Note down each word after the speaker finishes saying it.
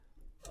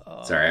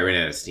Sorry, I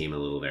ran out of steam a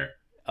little there.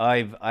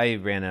 I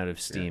ran out of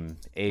steam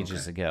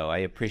ages ago. I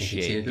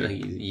appreciate it.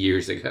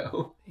 Years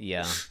ago.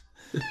 Yeah.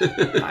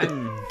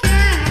 I'm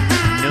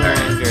no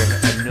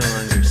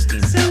longer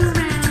steam powered.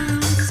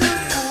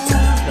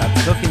 I'm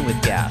cooking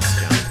with gas,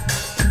 John.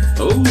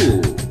 Oh.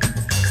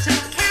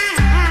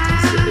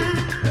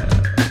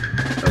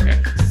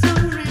 Okay.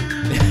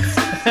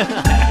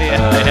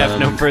 I have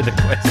no further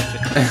questions.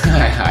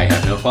 I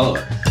have no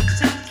follow-up.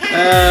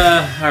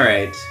 All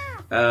right.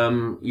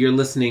 You're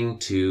listening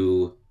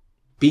to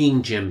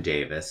Being Jim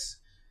Davis,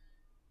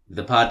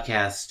 the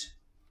podcast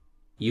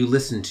you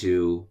listen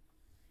to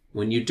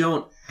when you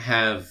don't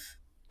have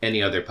any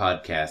other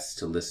podcasts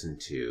to listen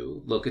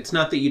to. Look, it's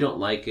not that you don't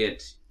like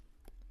it.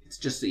 It's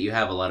just that you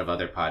have a lot of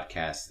other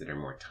podcasts that are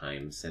more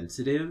time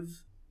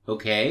sensitive.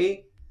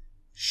 Okay?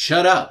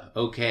 Shut up.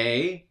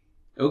 Okay?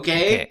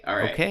 Okay? All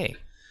right. Okay.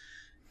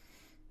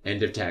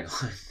 End of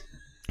tagline.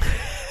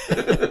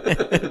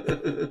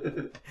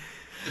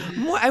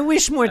 I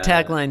wish more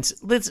taglines.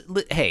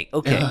 Hey,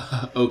 okay.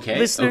 Okay.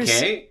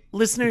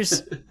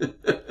 Listeners.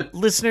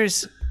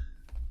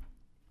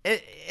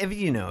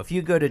 If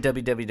you go to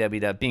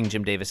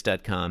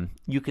www.beingjimdavis.com,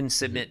 you can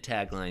submit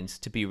taglines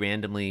to be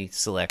randomly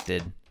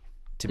selected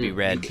to be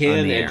read on the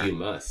air. You can and you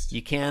must.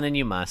 You can and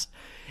you must.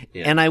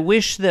 Yeah. And I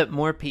wish that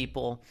more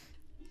people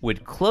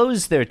would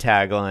close their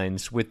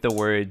taglines with the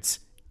words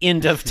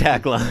 "end of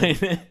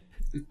tagline."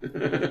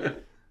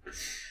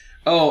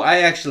 Oh, I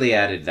actually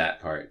added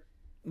that part.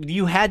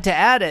 You had to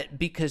add it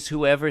because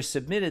whoever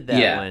submitted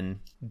that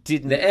one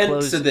didn't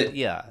close. So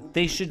that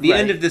they should. The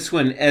end of this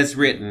one, as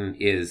written,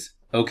 is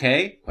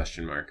okay?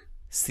 Question mark.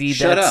 See,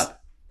 shut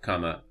up,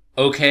 comma.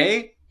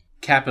 Okay,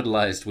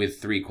 capitalized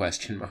with 3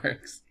 question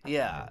marks.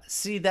 Yeah.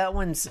 See, that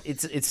one's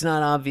it's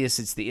not obvious.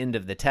 It's the end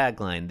of the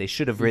tagline. They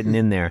should have written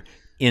in there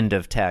end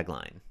of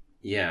tagline.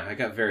 Yeah, I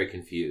got very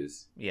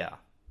confused. Yeah.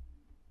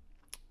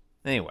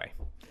 Anyway,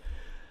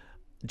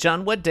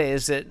 John, what day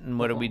is it, and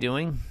what are we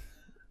doing?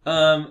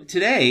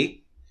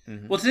 Today.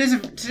 Well,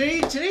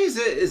 today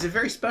is a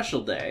very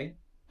special day.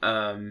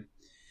 The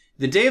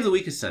day of the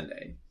week is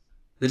Sunday.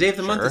 The day of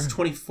the month is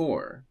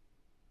 24.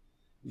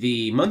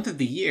 The month of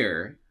the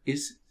year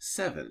is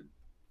 7.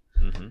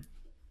 Mm-hmm.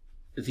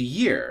 The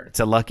year. It's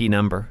a lucky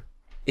number.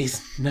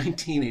 Is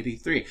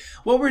 1983.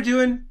 What we're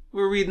doing,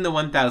 we're reading the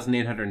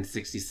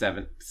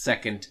 1,867th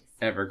second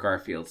ever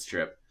Garfield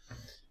strip.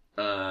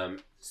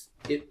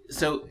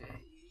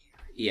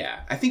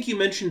 Yeah, I think you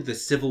mentioned the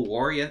Civil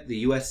War, the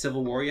U.S.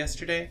 Civil War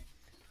yesterday.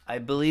 I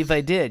believe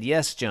I did.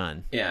 Yes,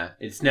 John. Yeah,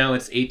 it's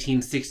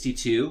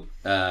 1862.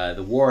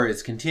 The war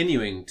is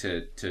continuing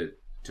to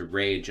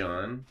rage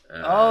on.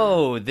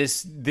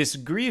 This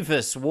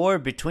grievous war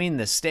between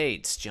the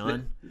states,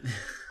 John.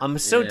 I'm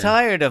so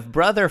tired of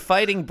brother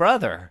fighting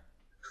brother.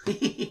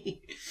 I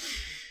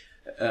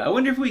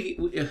wonder if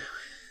we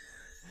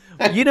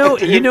You know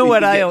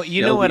what I always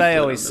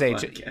say.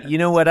 You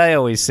know what I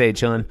always say,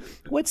 John.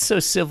 What's so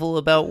civil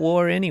about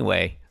war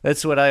anyway?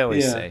 That's what I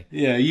always say.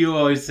 Yeah, you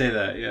always say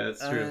that. Yeah,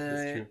 that's true.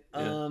 That's true.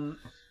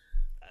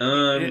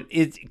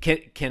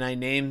 Can I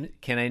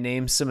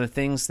name some of the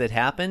things that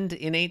happened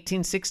in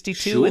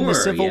 1862 in the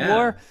Civil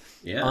War?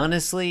 Yeah.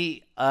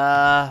 Honestly,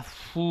 boy.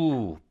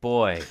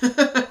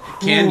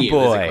 Can you?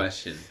 Is a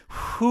question.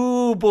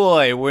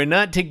 Boy, we're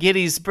not to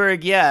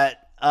Gettysburg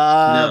yet.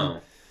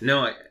 No.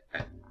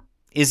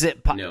 Is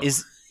it? No.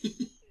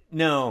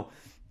 No.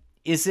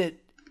 Is it?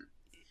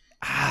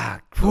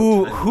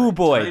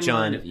 Boy,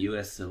 John. Of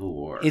U.S. Civil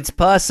War. It's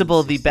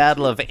possible the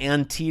Battle of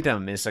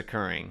Antietam is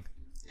occurring.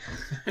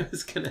 I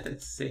was gonna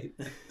say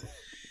that.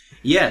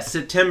 Yes,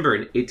 September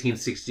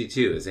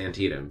 1862 is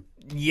Antietam.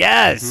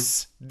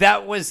 Yes,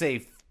 that was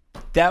a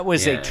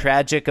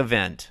tragic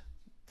event.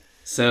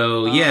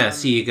 So so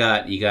you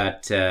got the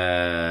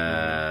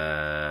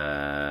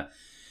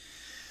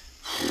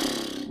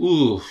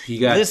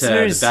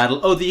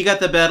battle. Oh, you got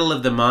the Battle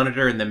of the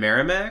Monitor and the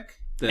Merrimack.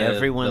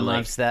 Everyone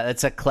loves that.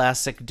 It's a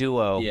classic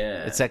duo.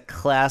 Yeah, it's a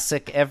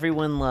classic.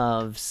 Everyone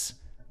loves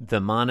the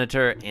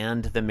Monitor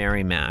and the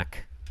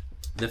Merrimack.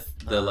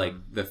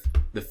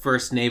 The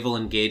first naval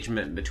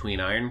engagement between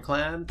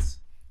ironclads.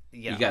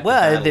 Yeah. You got the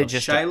Battle of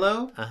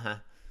Shiloh. Uh-huh.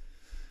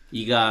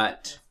 You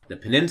got the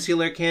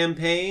Peninsular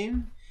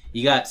Campaign.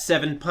 You got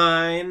Seven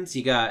Pines.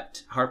 You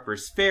got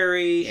Harper's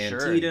Ferry,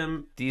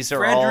 Antietam. These are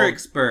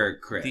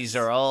Fredericksburg, Chris. These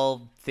are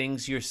all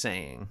things you're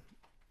saying.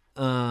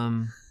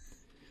 Monitor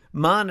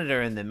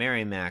and the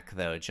Merrimack,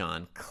 though,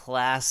 John,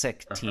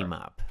 classic team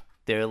up.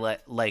 They're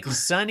like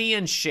Sonny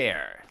and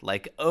Cher,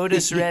 like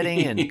Otis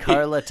Redding and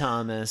Carla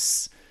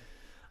Thomas.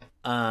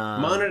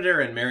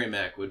 Monitor and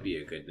Merrimack would be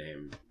a good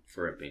name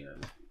for a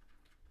band.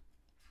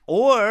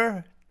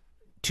 Or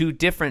 2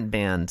 different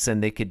bands,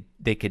 and there could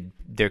be a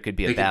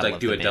battle. They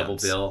could do a bands. double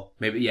bill.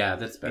 Maybe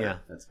that's better. Yeah.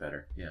 That's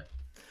better. Yeah.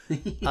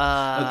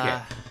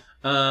 Okay.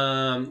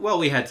 Well,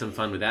 we had some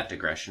fun with that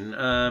digression.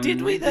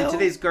 Did we though?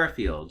 Today's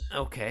Garfield.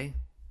 Okay.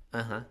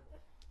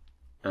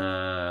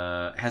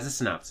 Has a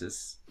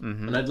synopsis,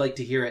 and I'd like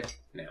to hear it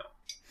now.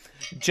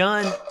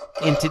 John,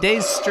 in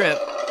today's strip,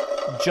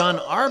 John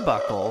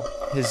Arbuckle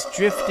has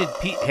drifted.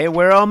 Hey,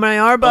 where are all my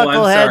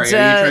Arbuckle heads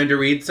sorry. at? Are you trying to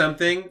read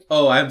something?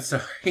 Oh, I'm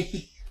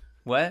sorry.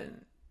 What?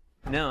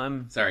 No,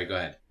 I'm sorry. Go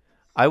ahead.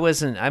 I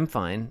wasn't. I'm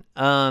fine.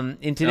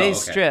 In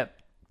today's strip,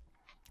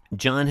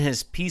 John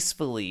has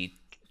peacefully.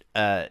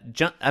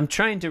 I'm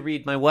trying to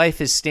read. My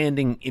wife is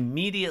standing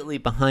immediately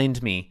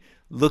behind me,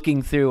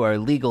 looking through our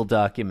legal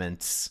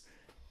documents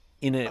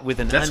with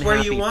an That's unhappy where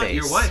you want face.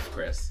 your wife,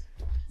 Chris.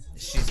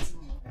 She's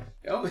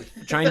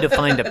trying to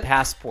find a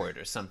passport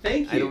or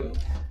something. Thank you.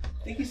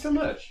 Thank you so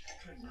much.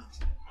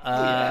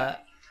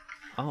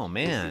 Oh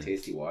man,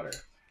 tasty water.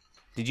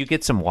 Did you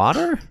get some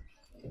water?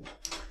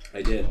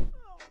 I did.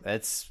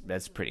 That's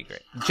pretty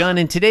great. John,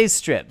 in today's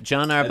strip,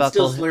 John Arbuckle... I'm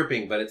still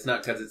slurping, but it's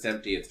not because it's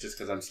empty. It's just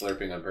because I'm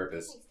slurping on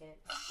purpose.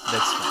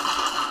 That's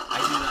fine. I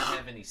do not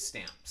have any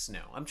stamps, no.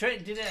 I'm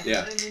trying... Did I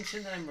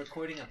mention that I'm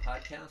recording a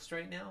podcast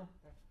right now?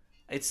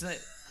 It's not...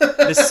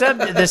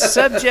 The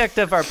subject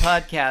of our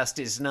podcast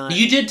is not...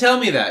 You did tell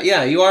me that.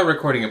 Yeah, you are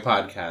recording a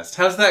podcast.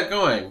 How's that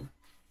going?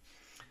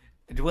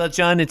 Well,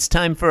 John, it's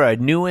time for our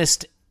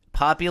newest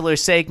popular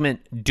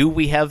segment, Do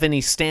We Have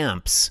Any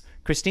Stamps?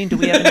 Christine, do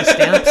we have any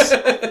stamps?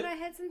 I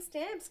had some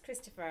stamps,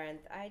 Christopher, and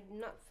I'm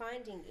not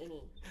finding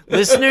any.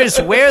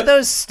 Listeners, where are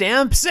those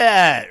stamps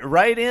at?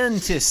 Write in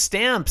to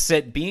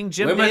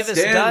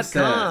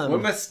stamps@beingjimdavis.com.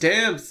 Where my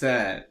stamps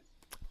at?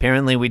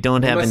 Apparently, we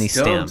don't have any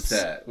stamps.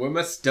 Where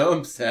my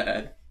stamps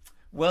at?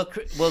 Well,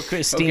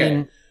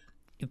 Christine,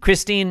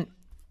 Christine,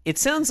 it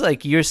sounds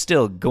like you're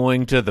still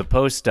going to the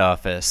post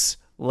office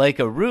like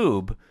a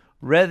rube.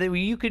 Rather,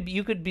 you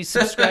could be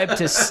subscribed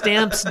to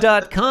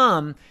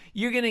stamps.com.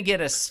 You're going to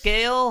get a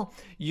scale.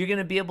 You're going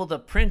to be able to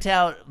print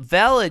out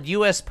valid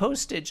U.S.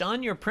 postage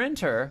on your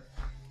printer.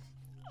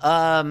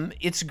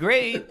 It's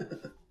great.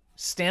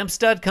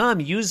 Stamps.com.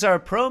 Use our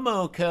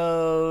promo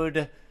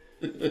code.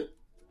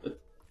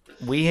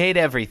 We hate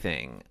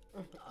everything.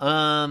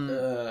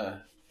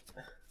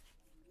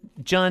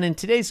 John, in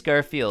today's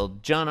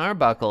Garfield, John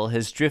Arbuckle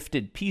has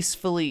drifted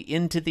peacefully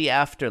into the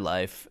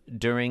afterlife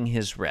during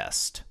his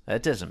rest.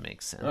 That doesn't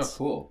make sense. Oh,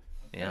 cool.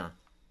 Yeah.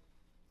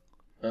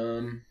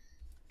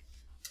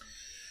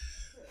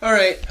 All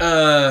right.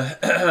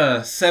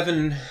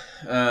 Seven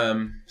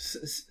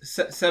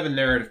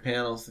narrative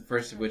panels. The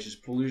first of which is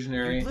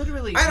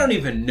Prelusionary. I don't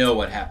even know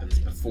what happens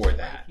before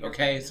that.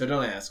 Okay, so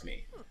don't ask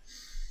me.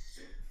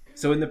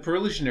 So in the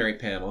Prelusionary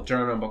panel,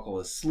 John Arbuckle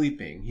is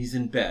sleeping. He's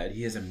in bed.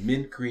 He has a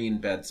mint green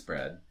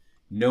bedspread.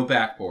 No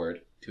backboard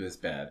to his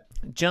bed.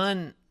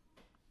 John,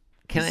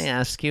 can I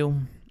ask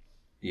you?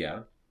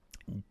 Yeah.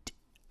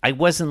 I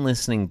wasn't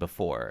listening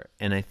before,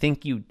 and I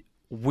think you...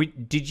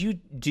 Did you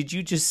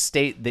just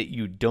state that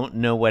you don't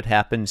know what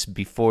happens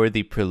before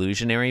the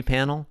Prelusionary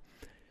panel?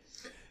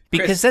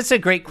 Because Chris, that's a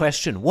great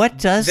question. What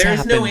does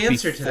happen no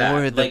answer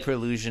before to that. The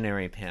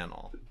Prelusionary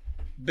panel?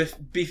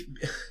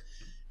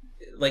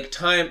 Like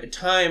time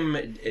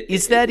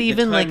is that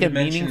even like a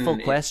meaningful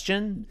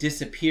question?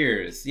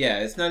 Disappears. Yeah,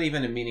 it's not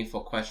even a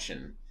meaningful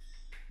question.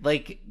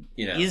 Like,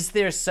 is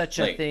there such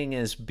a thing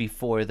as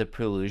before the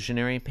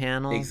Prelusionary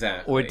panel?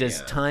 Exactly. Or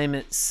does time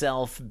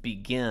itself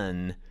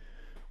begin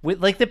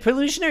like the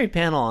Prelusionary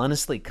panel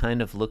honestly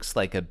kind of looks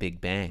like a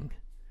Big Bang.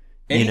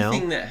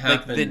 Anything that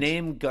happened, like the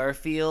name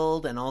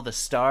Garfield and all the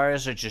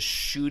stars are just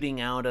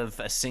shooting out of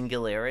a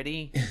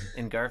singularity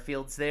and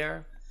Garfield's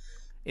there.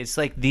 It's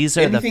like these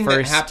are anything the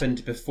first... that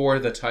happened before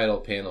the title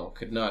panel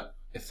could not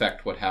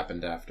affect what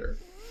happened after.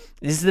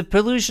 Is the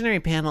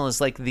Prelusionary panel is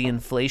like the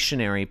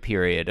inflationary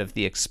period of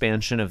the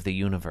expansion of the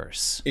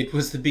universe. It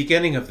was the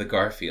beginning of the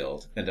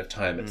Garfield and of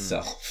time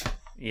itself.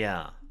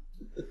 Yeah.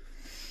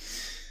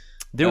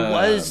 There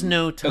was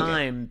no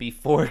time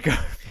before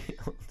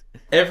Garfield.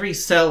 Every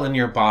cell in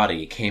your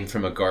body came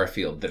from a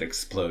Garfield that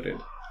exploded.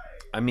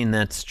 I mean,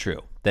 that's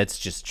true. That's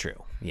just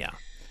true. Yeah.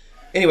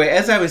 Anyway,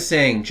 as I was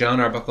saying, John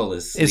Arbuckle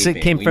is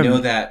sleeping. We know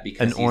that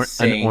because he's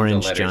saying an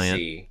orange the letter giant.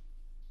 Z.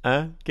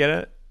 Get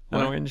it?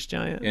 What? An orange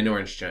giant? An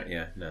orange giant,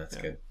 yeah. No, that's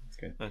good. That's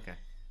good. Okay.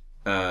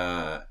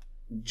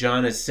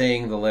 John is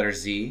saying the letter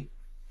Z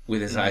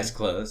with his eyes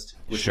closed,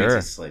 which means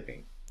he's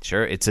sleeping.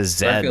 Sure, it's a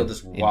Z Garfield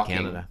is walking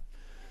in Canada.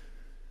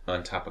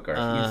 On top of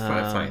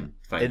Garfield. Fine.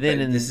 And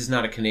then this is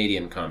not a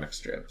Canadian comic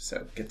strip,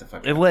 so get the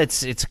fuck out. Well,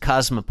 it's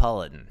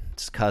cosmopolitan.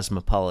 It's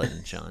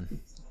cosmopolitan, John.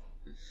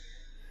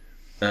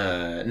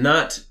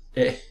 Not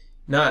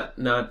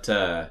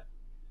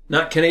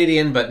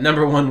Canadian, but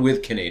number one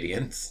with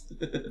Canadians.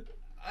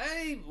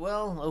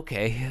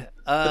 Okay.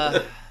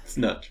 It's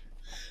not true.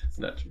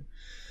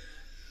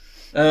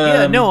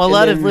 A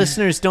lot of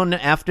listeners don't know.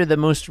 After the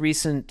most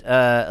recent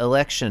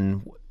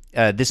election,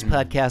 this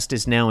podcast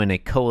is now in a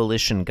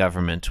coalition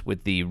government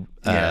with the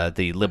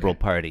Liberal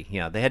Party.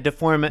 Yeah, they had to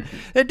form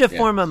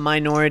a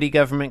minority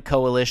government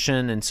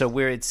coalition, and so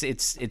it's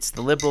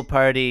the Liberal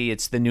Party,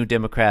 it's the New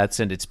Democrats,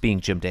 and it's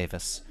Being Jim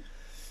Davis.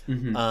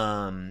 Being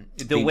Jim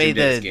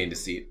Davis gained a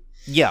seat.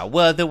 Yeah,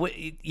 well, the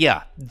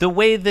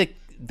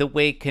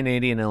way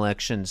Canadian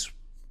elections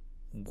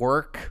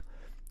work,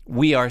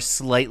 we are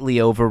slightly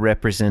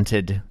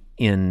overrepresented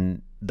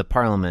in the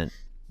Parliament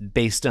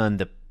based on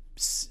the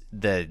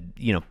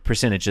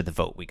percentage of the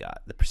vote we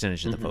got, the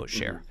percentage of the vote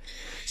share.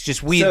 It's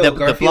just So the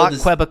Garfield Bloc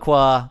is-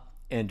 Québécois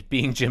and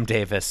Being Jim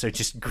Davis are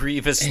just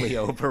grievously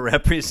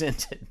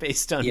overrepresented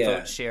based on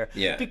vote share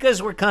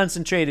because we're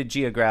concentrated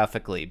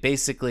geographically.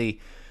 Basically,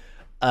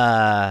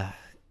 okay.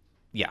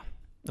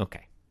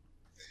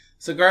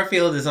 So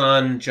Garfield is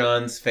on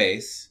John's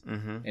face,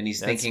 Mm-hmm. and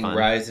he's That's thinking, fun.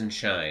 "Rise and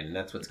shine."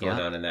 That's what's going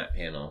Yeah. on in that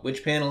panel.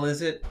 Which panel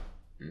is it?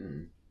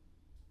 In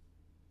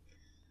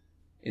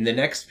the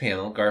next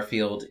panel,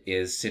 Garfield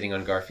is sitting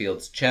on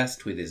Garfield's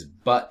chest with his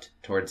butt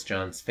towards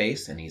John's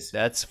face, and he's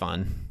That's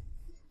fun.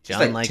 just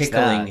John like likes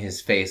tickling that.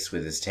 his face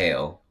with his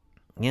tail.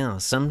 Yeah,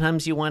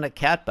 sometimes you want a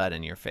cat butt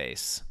in your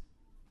face.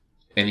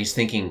 And he's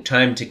thinking,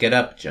 "Time to get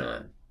up,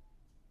 John."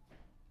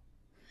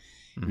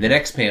 In the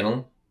next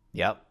panel,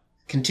 Yep.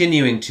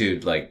 continuing to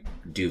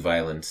do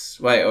violence.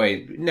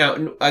 Wait.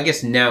 Now, I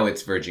guess now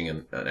it's verging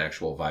on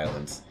actual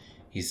violence.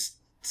 He's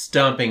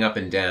stomping up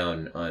and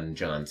down on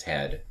John's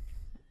head,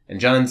 and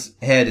John's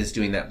head is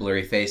doing that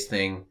blurry face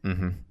thing.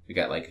 Mm-hmm. We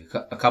got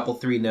a couple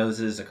 3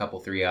 noses, a couple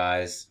 3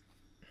 eyes,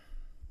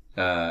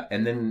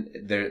 and then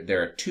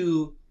there are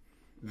 2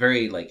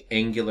 very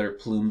angular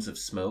plumes of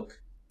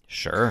smoke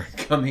Sure.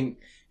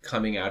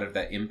 coming out of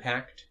that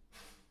impact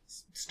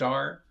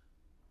star.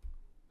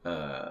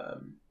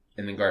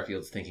 And then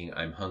Garfield's thinking,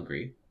 "I'm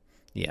hungry."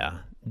 Yeah.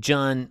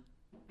 John,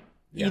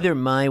 Yeah. either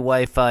my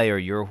Wi-Fi or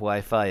your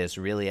Wi-Fi is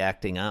really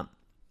acting up.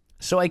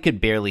 So I could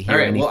barely hear All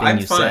right, anything well, I'm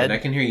you fine. said. I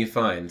can hear you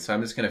fine, so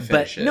I'm just going to But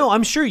finish it. no,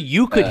 I'm sure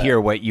you could hear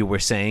what you were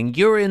saying.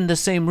 You're in the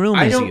same room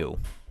I as don't- you.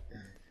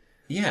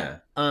 Yeah.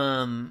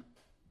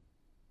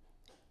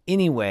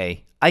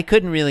 Anyway, I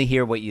couldn't really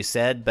hear what you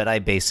said, but I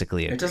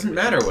basically agree. It doesn't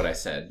matter what I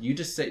said. You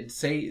just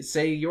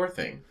say your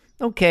thing.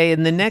 Okay,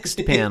 in the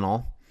next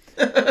panel,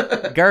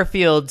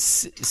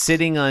 Garfield's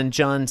sitting on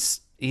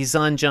he's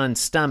on John's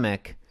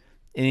stomach,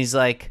 and he's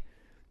like,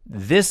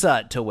 this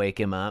ought to wake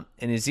him up,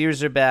 and his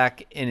ears are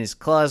back, and his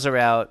claws are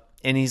out,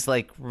 and he's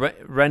like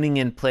running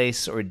in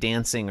place or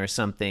dancing or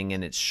something,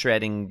 and it's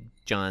shredding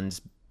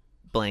John's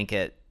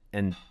blanket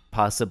and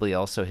possibly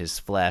also his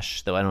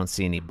flesh, though I don't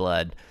see any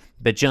blood.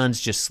 But John's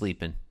just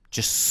sleeping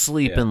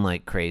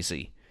like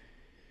crazy.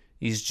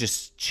 He's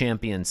just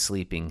champion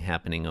sleeping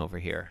happening over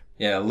here.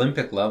 Yeah,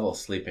 Olympic level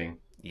sleeping.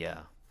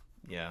 Yeah.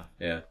 Yeah.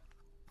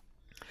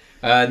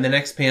 In the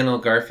next panel,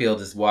 Garfield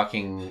is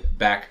walking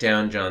back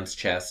down John's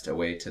chest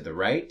away to the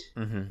right.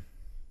 Mm-hmm.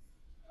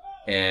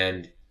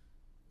 And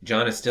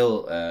John is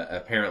still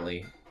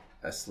apparently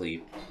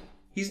asleep.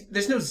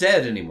 There's no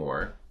Zed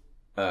anymore.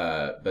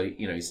 But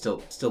he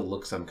still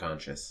looks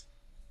unconscious.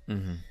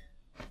 Mm-hmm.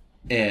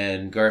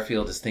 And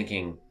Garfield is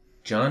thinking,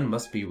 John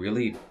must be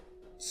really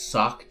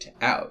socked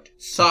out.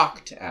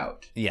 Socked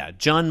out. Yeah,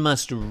 John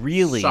must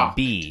really Socked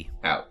be.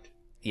 out.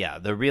 Yeah,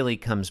 the really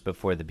comes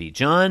before the be.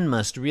 John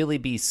must really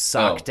be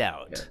socked Oh,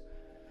 out. yeah.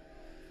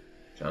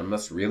 John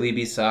must really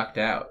be socked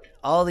out.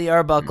 All the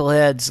Arbuckle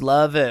heads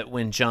love it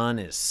when John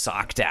is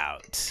socked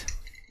out.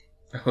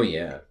 Oh,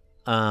 yeah.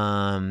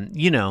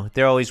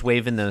 They're always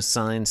waving those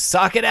signs.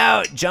 Sock it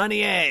out,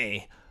 Johnny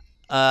A.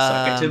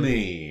 Sock it to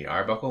me,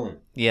 Arbuckle.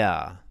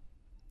 Yeah.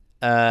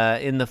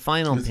 In the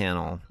final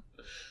panel,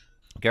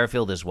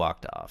 Garfield has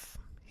walked off.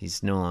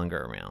 He's no longer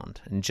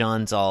around. And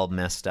John's all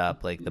messed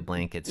up, like the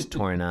blanket's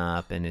torn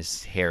up and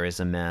his hair is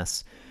a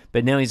mess.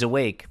 But now he's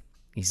awake.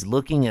 He's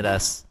looking at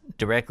us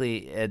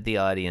directly at the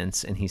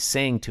audience, and he's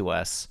saying to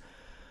us,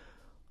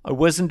 I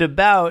wasn't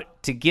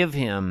about to give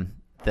him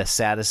the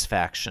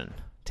satisfaction.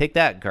 Take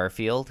that,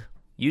 Garfield.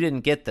 You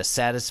didn't get the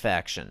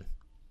satisfaction.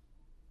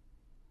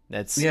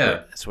 That's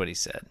what he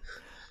said.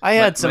 I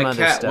had some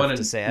other stuff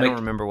to say. I don't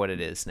remember what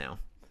it is now.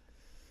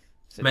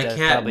 So my that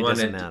cat probably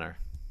doesn't matter.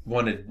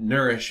 wanted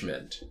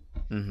nourishment.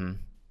 Mm-hmm.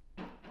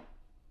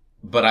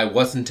 But I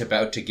wasn't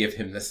about to give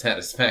him the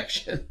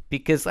satisfaction.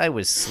 Because I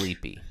was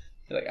sleepy.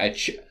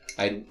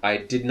 I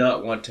did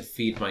not want to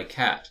feed my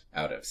cat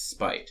out of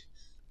spite.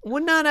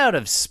 Well, not out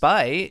of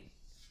spite.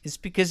 It's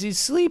because he's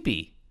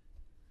sleepy.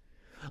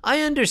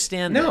 I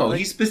understand that. No,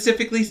 he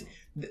specifically...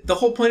 The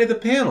whole point of the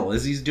panel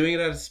is he's doing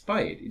it out of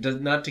spite. He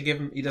doesn't want to give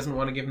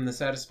him the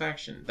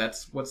satisfaction.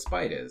 That's what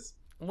spite is.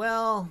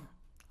 Well,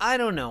 I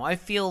don't know. I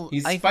feel...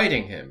 He's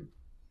spiting him.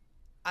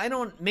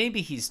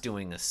 Maybe he's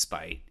doing a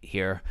spite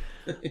here.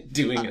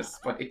 Doing a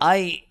spite.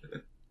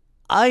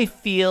 I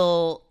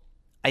feel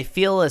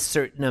a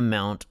certain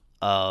amount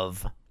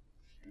of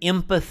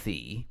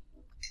empathy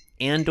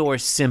and or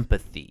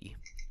sympathy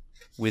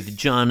with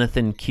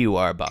Jonathan Q.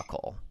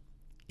 Arbuckle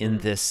in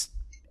this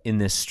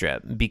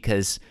strip,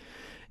 because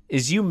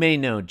as you may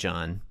know,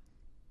 John,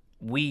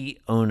 we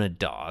own a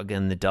dog,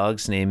 and the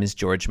dog's name is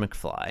George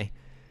McFly.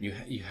 You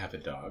have a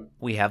dog.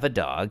 We have a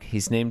dog.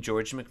 He's named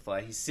George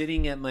McFly. He's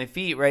sitting at my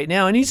feet right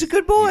now, and he's a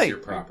good boy. He's your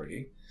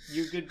property.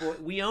 You're a good boy.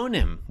 We own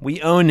him.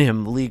 We own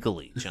him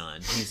legally, John.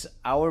 He's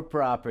our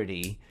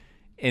property,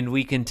 and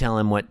we can tell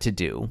him what to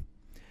do.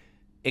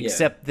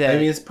 Except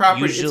that it's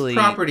property. usually,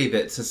 It's property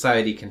that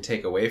society can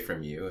take away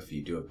from you if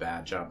you do a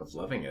bad job of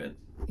loving it.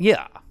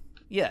 Yeah.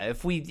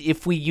 If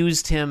we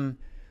used him,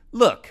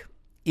 look,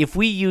 if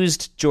we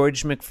used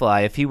George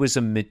McFly, if he was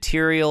a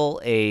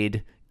material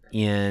aid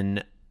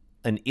in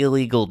an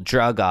illegal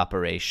drug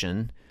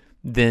operation,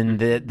 then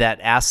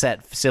that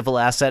civil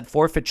asset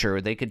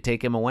forfeiture, they could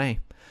take him away.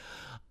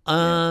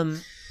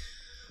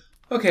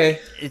 Okay.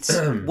 It's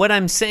what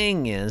I'm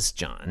saying is,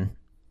 John,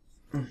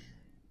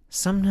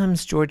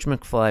 sometimes George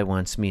McFly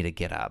wants me to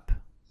get up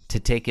to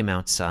take him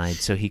outside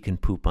so he can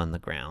poop on the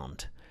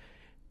ground.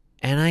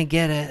 And I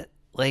get it.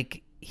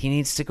 Like, he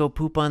needs to go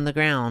poop on the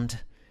ground,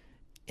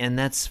 and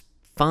that's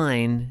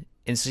fine.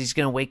 And so he's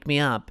going to wake me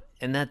up,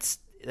 and that's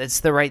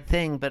the right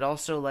thing. But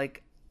also,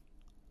 like,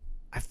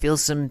 I feel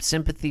some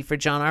sympathy for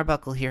John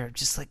Arbuckle here.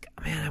 Just like,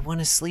 man, I want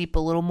to sleep a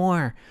little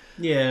more.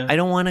 Yeah. I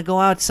don't want to go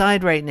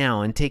outside right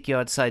now and take you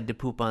outside to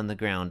poop on the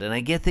ground. And I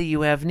get that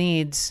you have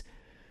needs,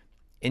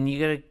 and we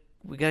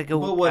gotta go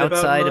Well, what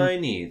outside. about my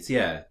needs?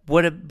 Yeah.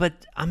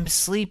 But I'm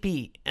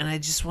sleepy, and I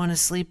just want to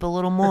sleep a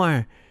little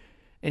more.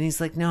 And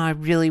he's like, no, I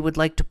really would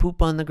like to poop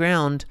on the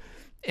ground.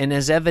 And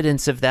as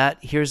evidence of that,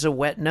 here's a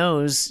wet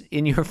nose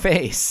in your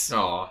face.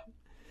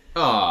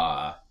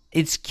 Aw.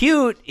 It's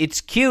cute. It's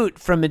cute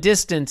from a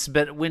distance,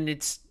 but when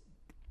it's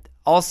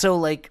also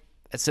like,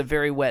 it's a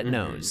very wet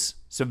nose.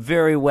 It's a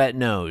very wet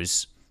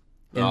nose.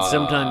 And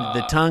sometimes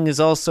the tongue is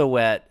also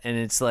wet, and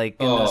it's like,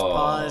 and those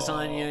paws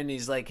on you, and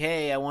he's like,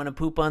 hey, I want to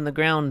poop on the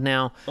ground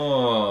now.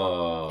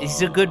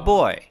 He's a good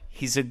boy.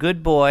 He's a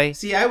good boy.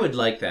 See, I would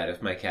like that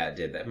if my cat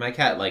did that. My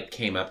cat, like,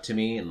 came up to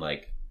me and,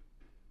 like,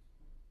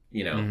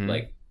 you know,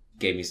 like,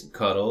 gave me some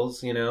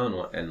cuddles, you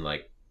know, and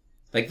like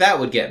that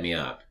would get me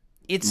up.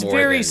 It's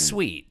very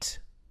sweet.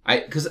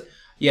 Because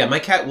my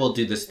cat will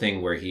do this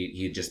thing where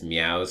he just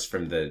meows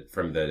from the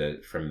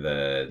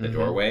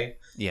doorway.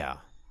 Yeah.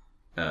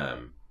 I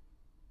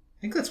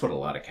think that's what a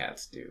lot of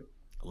cats do.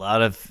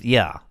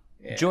 Yeah.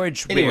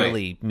 George Anyway.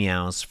 rarely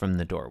meows from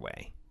the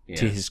doorway,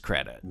 to his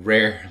credit.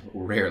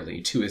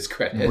 Rarely, to his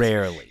credit.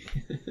 Rarely.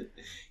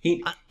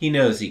 He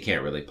knows he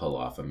can't really pull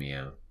off a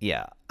meow.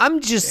 Yeah.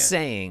 I'm just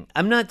saying,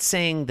 I'm not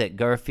saying that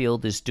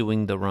Garfield is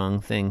doing the wrong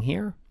thing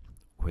here,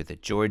 or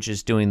that George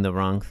is doing the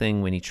wrong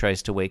thing when he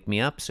tries to wake me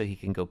up so he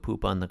can go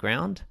poop on the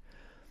ground.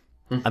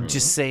 I'm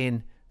just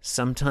saying,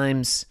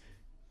 sometimes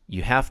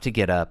you have to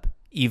get up,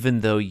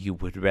 even though you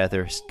would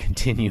rather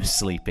continue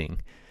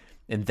sleeping.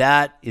 And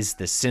that is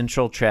the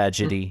central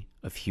tragedy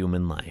of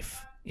human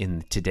life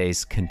in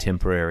today's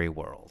contemporary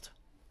world.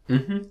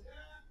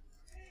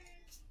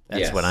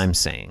 That's what I'm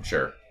saying.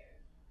 Sure.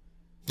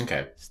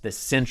 Okay. It's the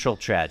central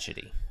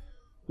tragedy.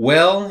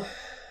 Well,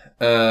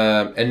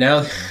 and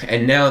now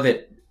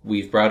that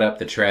we've brought up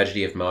the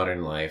tragedy of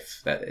modern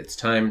life, that it's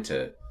time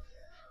to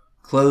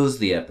close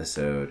the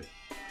episode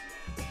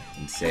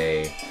and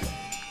say,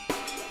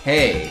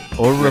 hey,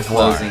 Au we're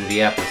revoir. closing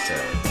the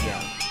episode.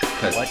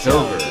 Because it's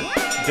over.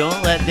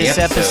 Don't let this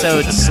The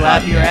episode is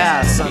slap your podcast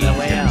ass on the with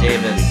way Jim out.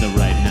 Davis. The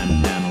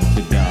right-hand panel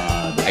to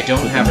God. I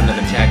don't have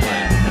another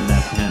tagline. The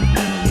left-hand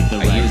panel with the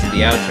I used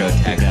the outro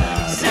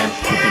tagline. The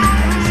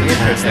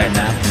intro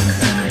tagline.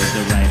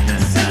 The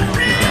right-hand panel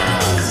to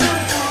God.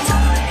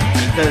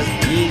 Because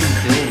being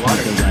Bill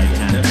Watterson The right-hand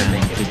will never panel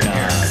make it to to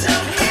air. God.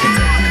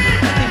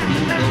 I think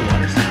being Bill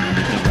Watterson,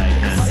 The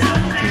right-hand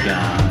panel to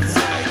God.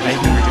 if we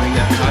were doing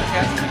that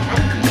podcast, we'd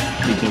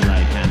probably The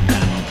right-hand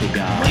panel to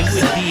God. It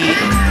would be a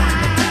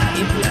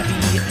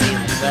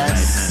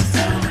less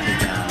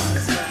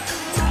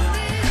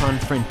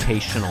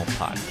confrontational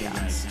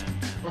podcast.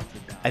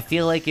 I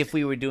feel like if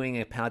we were doing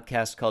a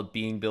podcast called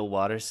Being Bill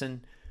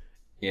Watterson,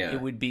 yeah.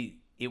 it would be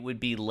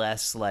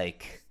less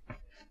like,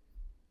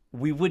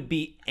 we would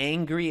be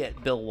angry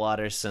at Bill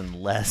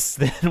Watterson less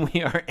than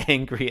we are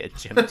angry at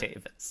Jim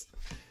Davis.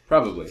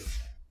 Probably.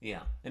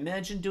 Yeah.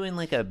 Imagine doing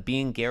like a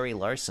Being Gary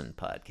Larson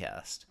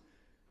podcast.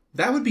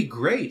 That would be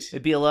great.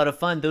 It'd be a lot of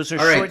fun. Those are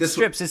All right, short this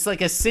strips. It's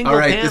like a single All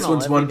right, panel. this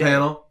one's every one day.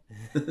 panel.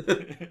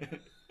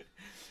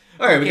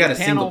 All right, we Okay, got a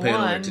single panel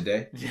panel one.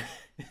 today.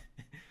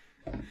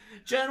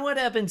 John, what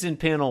happens in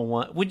panel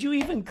one? Would you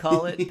even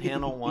call it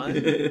panel one?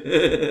 You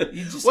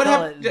just What,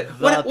 call hap- it the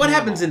what panel.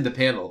 happens in the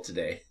panel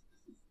today?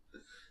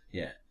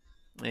 Yeah.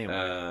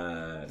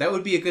 Anyway. That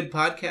would be a good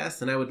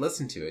podcast, and I would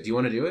listen to it. Do you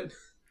want to do it? Do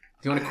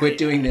you want to quit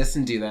doing this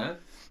and do that?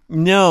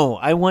 No,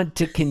 I want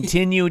to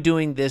continue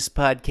doing this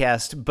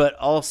podcast, but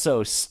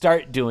also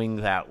start doing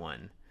that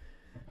one.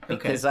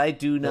 Because I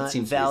do That not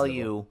seems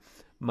value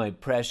my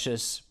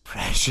precious,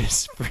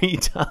 precious free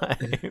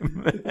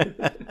time.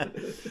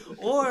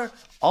 Or,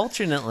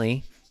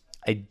 alternately,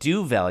 I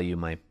do value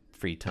my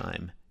free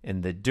time.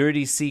 And the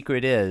dirty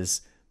secret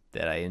is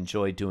that I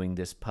enjoy doing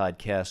this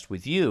podcast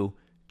with you,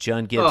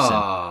 John Gibson,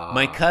 Aw.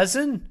 my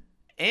cousin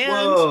and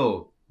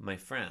Whoa. my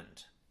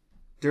friend.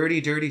 Dirty,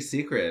 dirty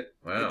secret.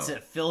 Wow. It's a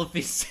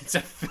filthy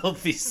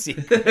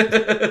secret.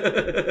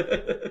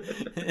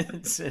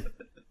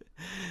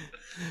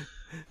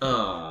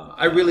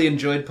 I really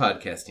enjoyed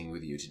podcasting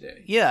with you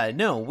today. Yeah,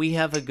 no, we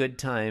have a good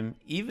time,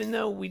 even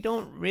though we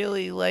don't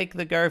really like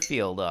the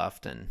Garfield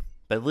often.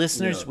 But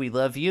listeners, No. we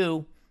love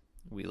you.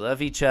 We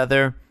love each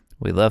other.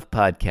 We love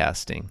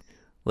podcasting.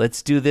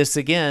 Let's do this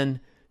again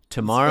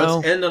tomorrow,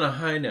 Let's end on a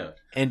high note.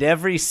 and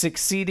every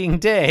succeeding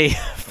day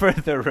for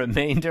the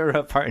remainder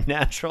of our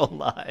natural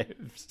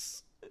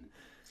lives.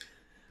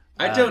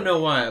 I don't know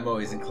why I'm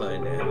always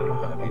inclined to end on a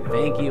high note.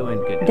 Thank you and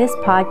good night. This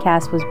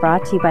podcast was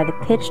brought to you by the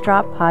Pitch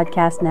Drop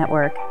Podcast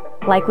Network.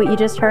 Like what you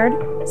just heard?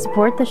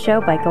 Support the show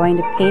by going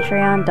to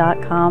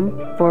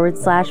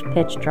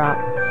patreon.com/pitchdrop.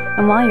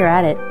 And while you're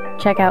at it,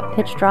 check out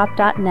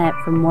pitchdrop.net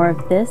for more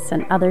of this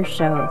and other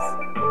shows.